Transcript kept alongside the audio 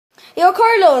Yo,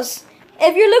 Carlos,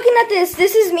 if you're looking at this,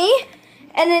 this is me,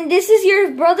 and then this is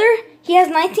your brother. He has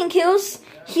 19 kills.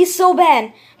 He's so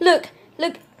bad. Look.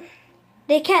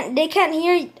 They can't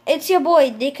hear. It's your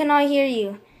boy. They cannot hear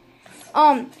you.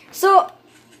 So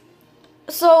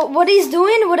what he's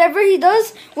doing, whatever he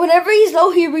does, whenever he's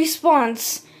low, he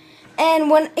respawns. And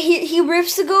when he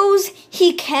rips the goes,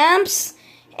 he camps,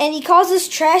 and he causes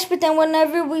trash, but then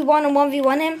whenever we want to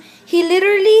 1v1 him, he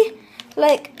literally,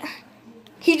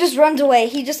 he just runs away.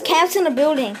 He just camps in a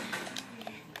building.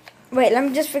 Wait, let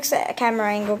me just fix that camera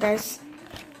angle, guys.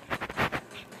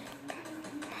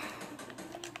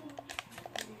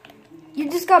 You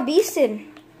just got beasted.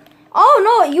 Oh,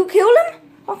 no, you killed him?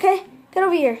 Okay, get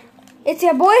over here. It's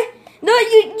your boy? No,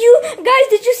 you guys,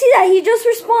 did you see that? He just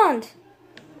respawned.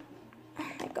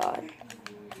 Oh, my God.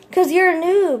 Because you're a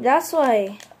noob, that's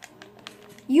why.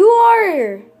 You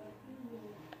are.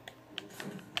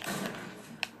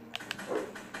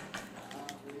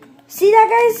 See that,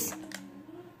 guys?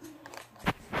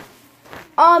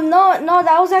 No,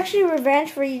 that was actually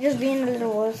revenge for you just being a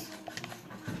little wuss.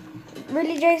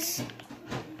 Really, Jace?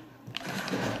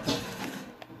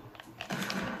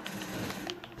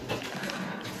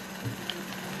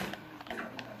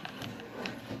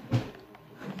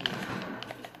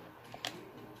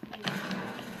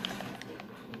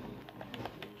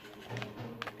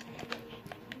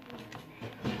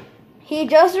 He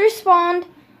just respawned.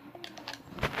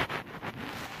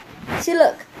 See,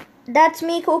 look. That's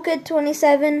me,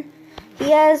 CoolKid27. He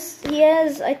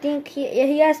has, I think,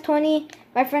 he has 20.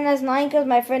 My friend has 9 because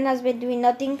my friend has been doing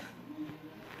nothing.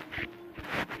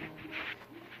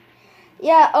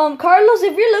 Yeah, Carlos,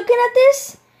 if you're looking at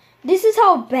this is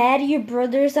how bad your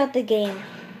brother is at the game.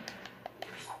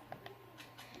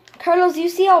 Carlos, you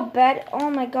see how bad, oh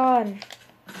my God.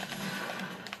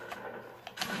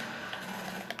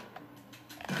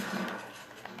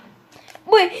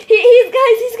 Wait, he's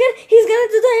gonna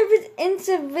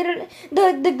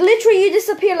do the glitch where you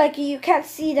disappear, like you can't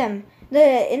see them.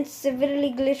 The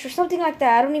incivility glitch or something like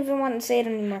that. I don't even want to say it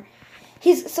anymore.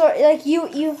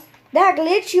 That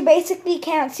glitch, you basically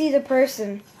can't see the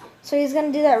person. So he's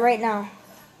gonna do that right now.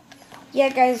 Yeah,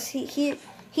 guys, he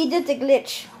did the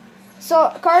glitch. So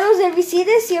Carlos, if you see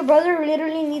this, your brother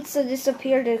literally needs to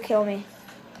disappear to kill me.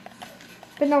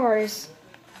 But no worries.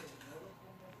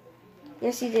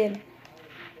 Yes, he did.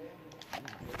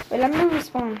 Wait, let me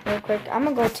respawn real quick. I'm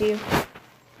gonna go to you.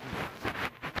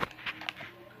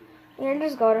 Here,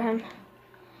 just go to him.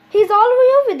 He's all the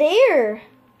way over there.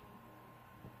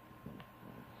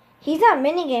 He's at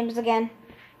mini games again.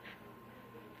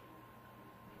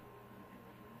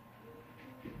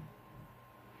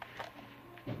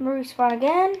 I'm gonna respawn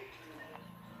again.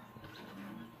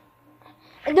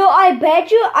 No, I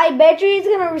bet you he's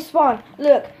gonna respawn.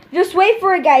 Look, just wait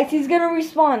for it, guys. He's gonna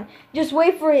respawn. Just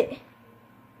wait for it.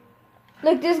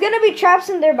 Look, there's gonna be traps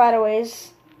in there, by the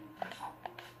ways.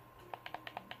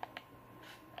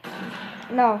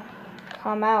 No,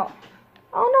 come out.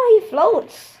 Oh no, he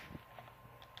floats.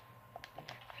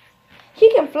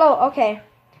 He can float. Okay,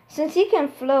 since he can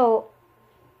float.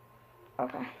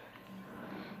 Okay.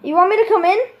 You want me to come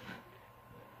in?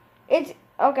 It's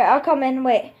okay. I'll come in.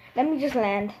 Wait, let me just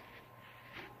land.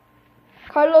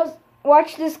 Carlos,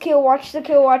 watch this kill. Watch the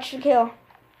kill. Watch the kill.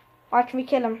 Watch me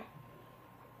kill him.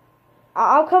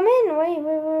 I'll come in. Wait.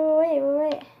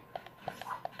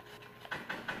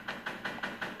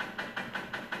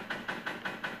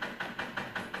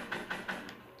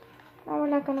 No, we're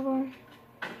not gonna go in.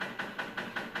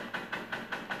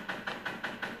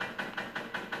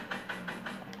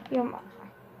 Yo,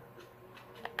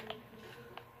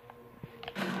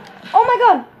 oh my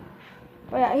God!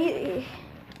 Wait,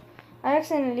 I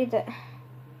accidentally did that.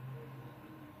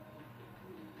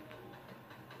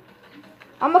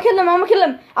 I'm gonna kill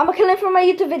him for my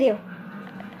YouTube video.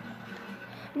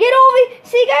 Get over.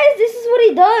 See, guys, this is what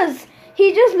he does.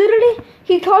 He just literally,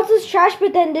 he causes trash,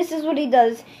 but then this is what he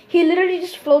does. He literally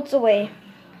just floats away.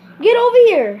 Get over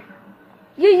here.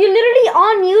 You're literally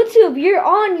on YouTube. You're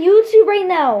on YouTube right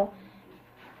now.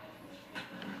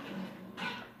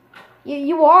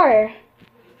 You are.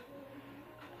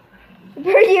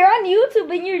 Bro, you're on YouTube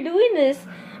and you're doing this.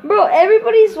 Bro,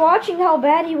 everybody's watching how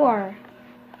bad you are.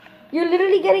 You're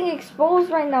literally getting exposed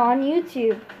right now on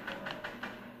YouTube.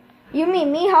 You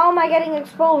mean me? How am I getting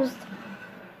exposed?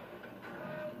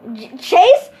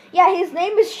 Chase? Yeah, his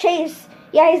name is Chase.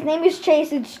 Yeah, his name is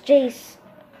Chase. It's Jace.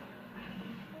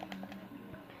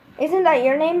 Isn't that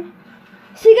your name?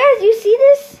 See, guys, you see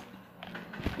this?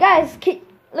 Guys,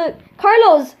 look.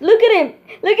 Carlos, look at him.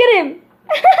 Look at him.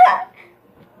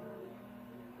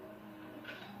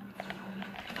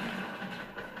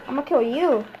 I'm gonna kill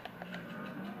you.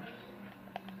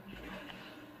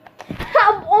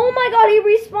 Oh my god, he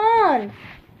respawned.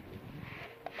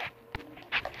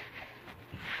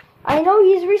 I know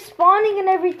he's respawning and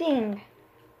everything.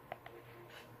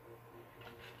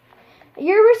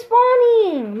 You're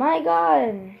respawning. My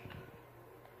god.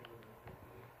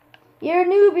 You're a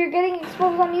noob. You're getting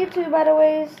exposed on YouTube, by the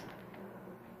ways.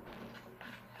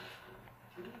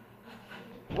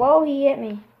 Whoa, he hit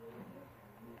me.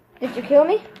 Did you kill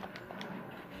me?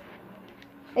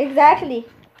 Exactly.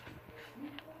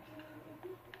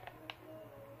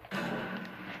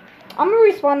 I'm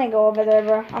gonna respawn and go over there,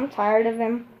 bro. I'm tired of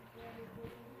him.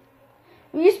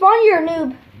 Respawn, you're a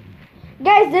noob.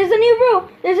 Guys, there's a new rule.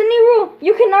 There's a new rule.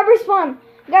 You cannot respawn.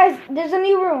 Guys, there's a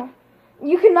new rule.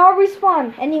 You cannot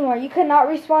respawn anymore. You cannot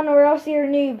respawn or else you're a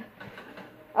noob.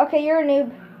 Okay, you're a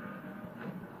noob.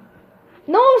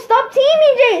 No, stop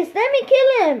teaming, Jace. Let me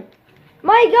kill him.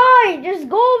 My guy, just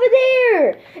go over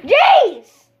there.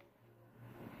 Jace!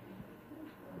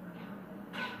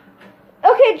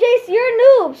 Okay, Jace, you're a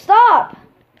noob. Stop.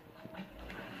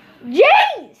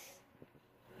 Jace!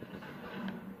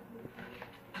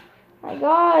 My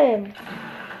god.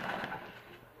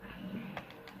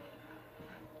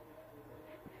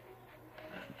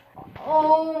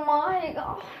 Oh my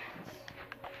god.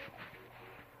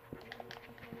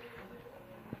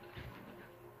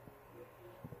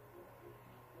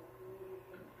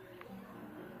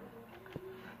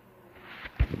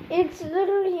 It's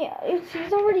literally,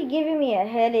 he's already giving me a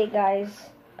headache, guys.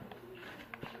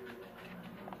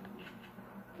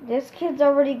 This kid's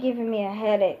already giving me a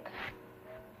headache.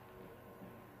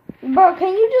 Bro,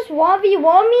 can you just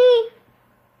 1v1 me?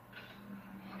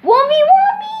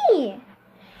 1v1 me!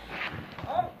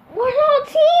 We're not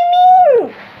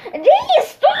teaming! Jay,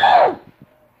 stop!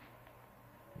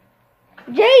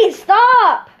 Jay,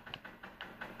 stop!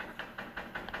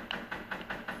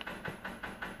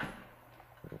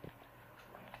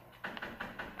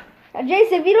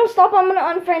 Jace, if you don't stop, I'm gonna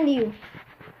unfriend you.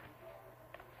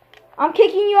 I'm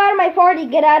kicking you out of my party.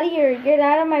 Get out of here. Get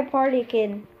out of my party,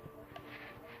 kid.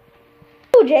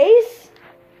 Oh, Jace.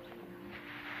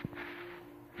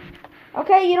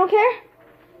 Okay, you don't care?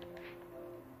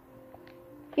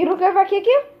 You don't care if I kick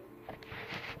you?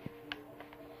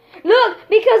 Look,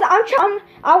 because I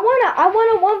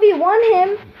wanna 1v1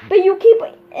 him, but you keep,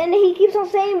 and he keeps on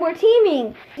saying we're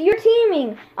teaming. You're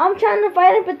teaming. I'm trying to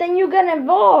fight it, but then you get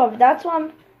involved. That's why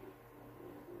I'm.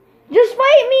 Just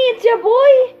fight me. It's your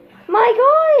boy. My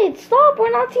god, stop.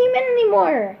 We're not teaming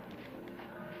anymore.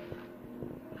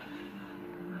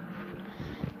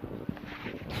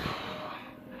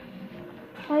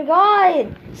 My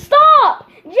god.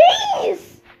 Stop.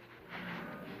 Jeez.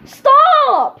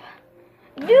 Stop.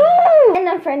 Dude. And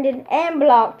unfriended and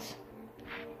blocked.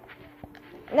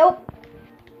 Nope.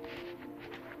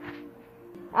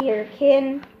 Here,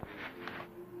 kin.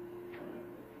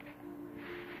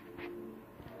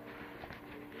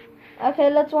 Okay,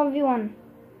 let's 1v1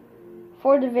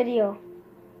 for the video.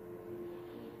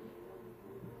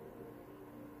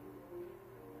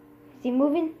 Is he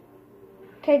moving?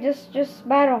 Okay, just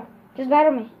battle. Just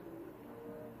battle me.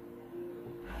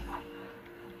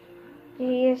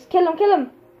 Yes, kill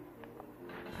him.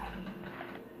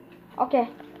 Okay.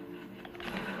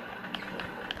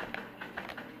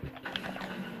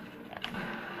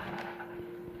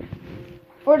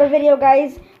 For the video,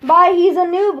 guys. Bye. He's a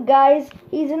noob, guys.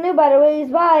 He's a noob, by the way.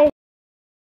 Bye.